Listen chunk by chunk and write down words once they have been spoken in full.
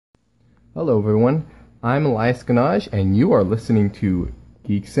Hello everyone, I'm Elias Ganaj and you are listening to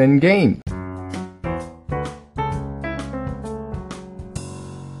Geeks and Games.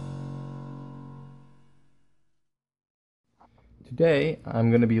 Today I'm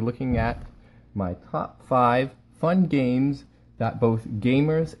going to be looking at my top 5 fun games that both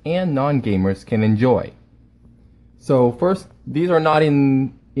gamers and non-gamers can enjoy. So first, these are not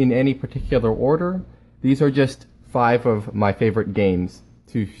in any particular order. These are just 5 of my favorite games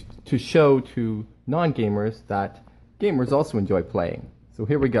to show to non-gamers that gamers also enjoy playing. So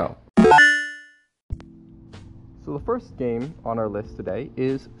here we go. So the first game on our list today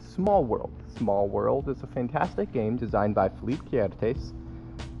is Small World. Small World is a fantastic game designed by Felipe Quiertes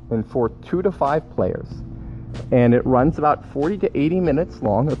and for 2 to 5 players. And it runs about 40 to 80 minutes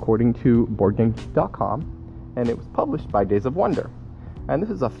long according to BoardGameGeek.com, and it was published by Days of Wonder. And this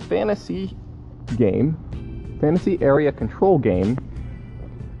is a fantasy game, fantasy area control game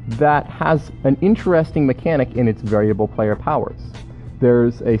that has an interesting mechanic in its variable player powers.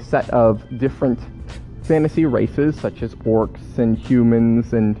 There's a set of different fantasy races such as orcs and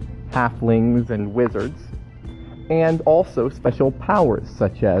humans and halflings and wizards, and also special powers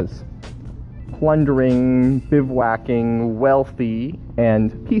such as plundering, bivouacking, wealthy,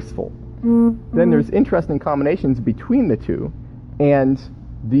 and peaceful. Then there's interesting combinations between the two, and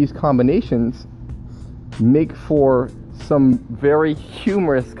these combinations make for some very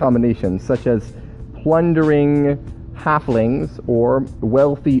humorous combinations, such as plundering halflings or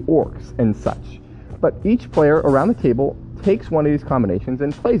wealthy orcs and such. But each player around the table takes one of these combinations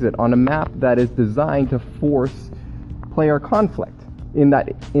and plays it on a map that is designed to force player conflict. In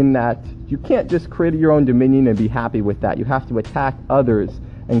that you can't just create your own dominion and be happy with that. You have to attack others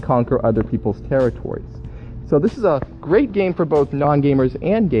and conquer other people's territories. So this is a great game for both non-gamers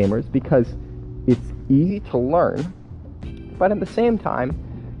and gamers because it's easy to learn, but at the same time,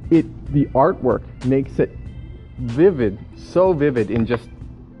 the artwork makes it vivid, so vivid in just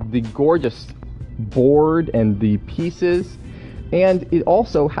the gorgeous board and the pieces, and it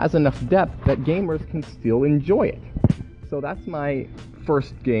also has enough depth that gamers can still enjoy it. So that's my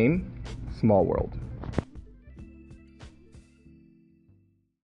first game, Small World.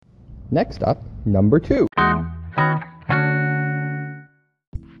 Next up, number 2.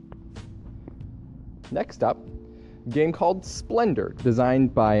 Next up, a game called Splendor,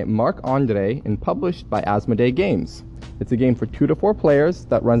 designed by Marc Andre and published by Asmodee Games. It's a game for 2 to 4 players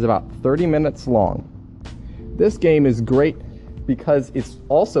that runs about 30 minutes long. This game is great because it's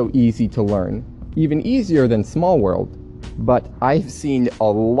also easy to learn, even easier than Small World, but I've seen a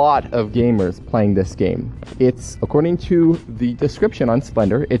lot of gamers playing this game. It's, according to the description on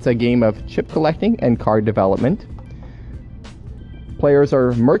Splendor, it's a game of chip collecting and card development. Players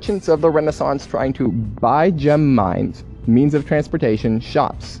are merchants of the Renaissance trying to buy gem mines, means of transportation,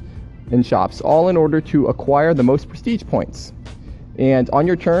 shops, all in order to acquire the most prestige points. And on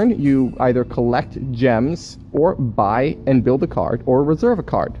your turn, you either collect gems or buy and build a card or reserve a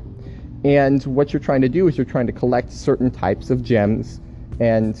card. And what you're trying to do is you're trying to collect certain types of gems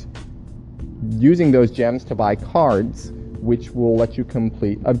and using those gems to buy cards which will let you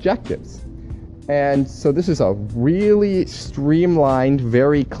complete objectives. And so this is a really streamlined,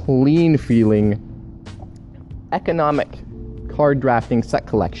 very clean feeling economic card drafting set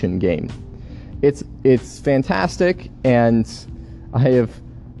collection game. It's fantastic, and I have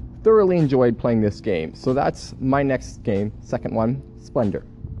thoroughly enjoyed playing this game. So that's my next game, second one, Splendor.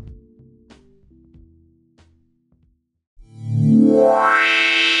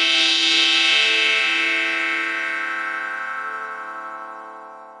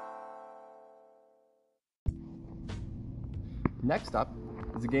 Next up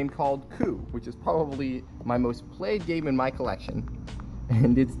is a game called Coup, which is probably my most played game in my collection.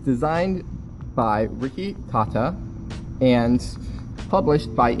 And it's designed by Ricky Tata and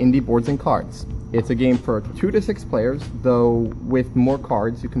published by Indie Boards and Cards. It's a game for 2 to 6 players, though with more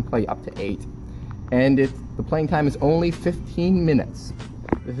cards you can play up to 8. And the playing time is only 15 minutes.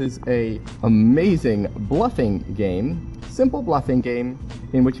 This is an amazing bluffing game, simple bluffing game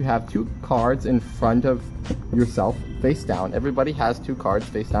in which you have 2 cards in front of yourself face down. Everybody has 2 cards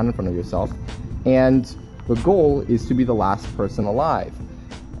face down in front of yourself, and the goal is to be the last person alive.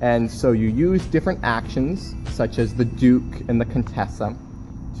 And so you use different actions such as the Duke and the Contessa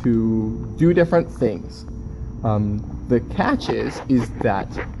to do different things. The catch is that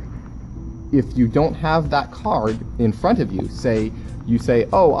if you don't have that card in front of you, you say,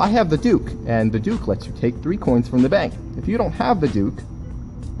 oh, I have the Duke, and the Duke lets you take 3 coins from the bank. If you don't have the Duke,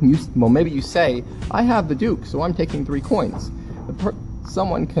 maybe you say, I have the Duke, so I'm taking 3 coins.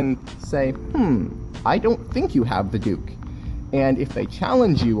 Someone can say, I don't think you have the Duke. And if they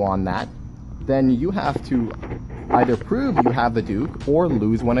challenge you on that, then you have to either prove you have the Duke or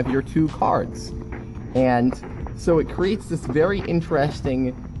lose one of your 2 cards. And so it creates this very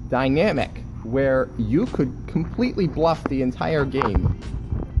interesting dynamic where you could completely bluff the entire game,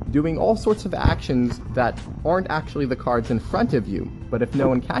 doing all sorts of actions that aren't actually the cards in front of you. But if no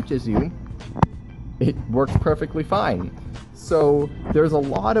one catches you, it works perfectly fine. So there's a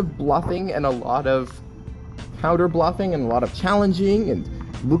lot of bluffing and a lot of counter bluffing and a lot of challenging and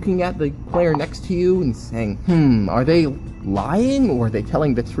looking at the player next to you and saying, are they lying or are they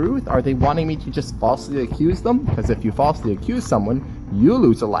telling the truth? Are they wanting me to just falsely accuse them? Because if you falsely accuse someone, you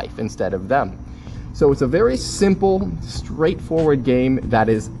lose a life instead of them. So it's a very simple, straightforward game that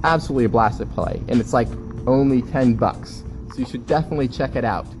is absolutely a blast to play, and it's like only $10. So you should definitely check it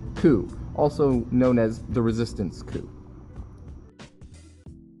out. Coup, also known as the Resistance Coup.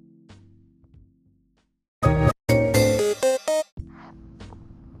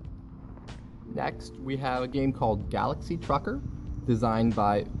 Next, we have a game called Galaxy Trucker, designed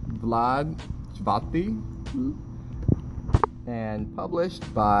by Vlad Chvaty and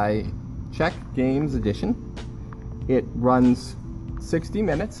published by Czech Games Edition. It runs 60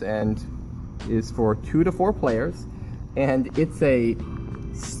 minutes and is for 2 to 4 players, and it's a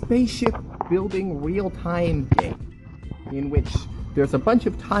spaceship building real-time game in which there's a bunch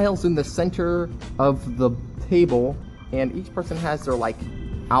of tiles in the center of the table, and each person has their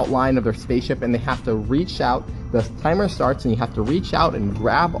outline of their spaceship, and they have to reach out. The timer starts and you have to reach out and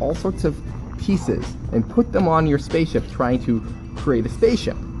grab all sorts of pieces and put them on your spaceship, trying to create a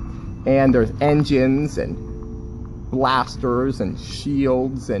spaceship. And there's engines and blasters and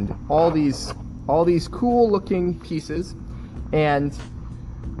shields and all these cool looking pieces. And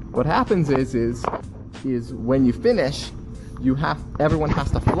what happens is when you finish, everyone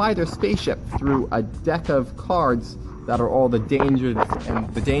has to fly their spaceship through a deck of cards that are all the dangers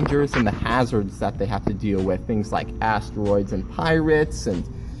and the hazards that they have to deal with. Things like asteroids and pirates and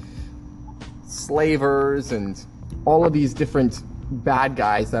slavers and all of these different bad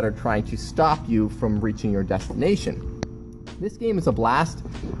guys that are trying to stop you from reaching your destination. This game is a blast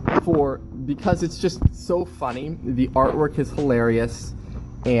because it's just so funny. The artwork is hilarious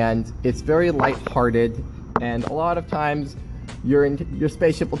and it's very lighthearted, and a lot of times your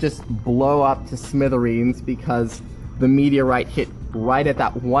spaceship will just blow up to smithereens because the meteorite hit right at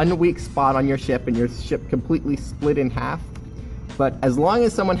that one weak spot on your ship and your ship completely split in half. But as long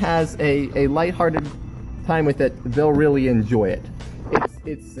as someone has a lighthearted time with it, they'll really enjoy it.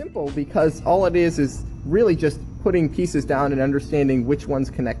 It's simple because all it is really just putting pieces down and understanding which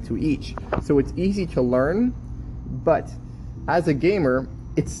ones connect to each. So it's easy to learn, but as a gamer,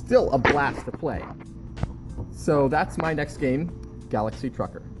 it's still a blast to play. So that's my next game, Galaxy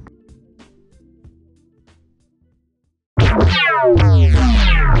Trucker.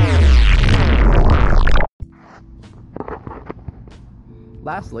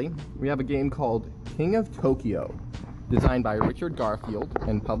 Lastly, we have a game called King of Tokyo, designed by Richard Garfield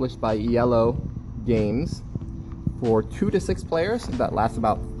and published by Yellow Games, for 2 to 6 players that lasts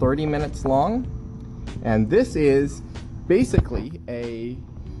about 30 minutes long. And this is basically a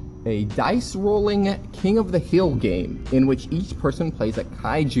dice rolling King of the Hill game in which each person plays a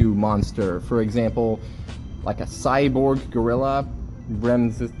kaiju monster. For example, like a cyborg gorilla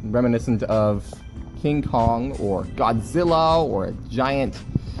reminiscent of King Kong, or Godzilla, or a giant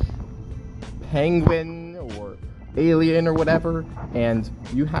penguin or alien or whatever. And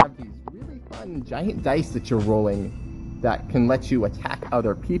you have these really fun giant dice that you're rolling that can let you attack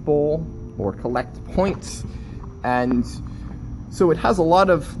other people or collect points. And so it has a lot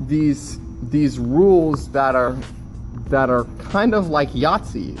of these rules that are kind of like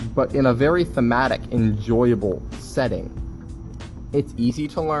Yahtzee, but in a very thematic, enjoyable setting. It's easy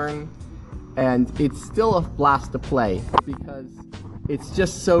to learn, and it's still a blast to play because it's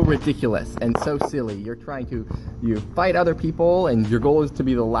just so ridiculous and so silly. You fight other people, and your goal is to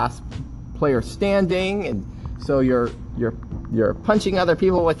be the last player standing, and so you're punching other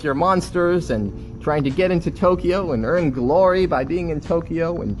people with your monsters and trying to get into Tokyo and earn glory by being in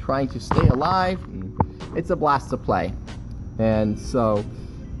Tokyo and trying to stay alive. And it's a blast to play. And so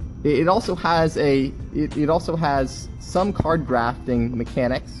it also has some card drafting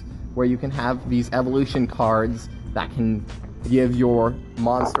mechanics where you can have these evolution cards that can give your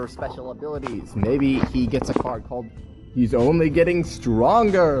monster special abilities. Maybe he gets a card called He's Only Getting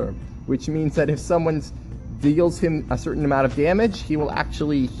Stronger, which means that if someone deals him a certain amount of damage, he will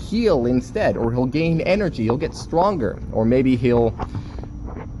actually heal instead, or he'll gain energy, he'll get stronger, or maybe he'll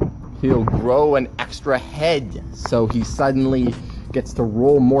grow an extra head, so he suddenly gets to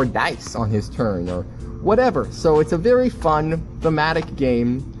roll more dice on his turn, or whatever. So it's a very fun, thematic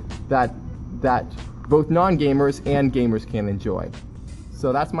game that that both non-gamers and gamers can enjoy.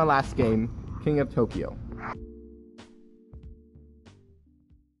 So that's my last game, King of Tokyo.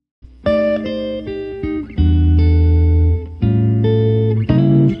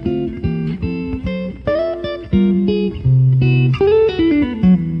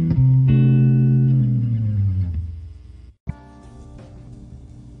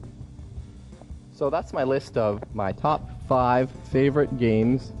 So that's my list of my top 5 favorite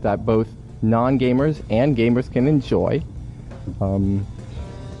games that both non-gamers and gamers can enjoy. I'm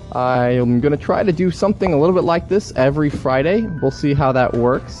going to try to do something a little bit like this every Friday. We'll see how that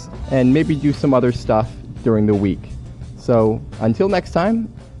works, and maybe do some other stuff during the week. So until next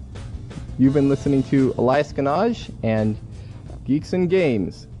time, you've been listening to Elias Ganaj and Geeks and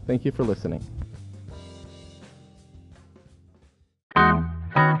Games. Thank you for listening.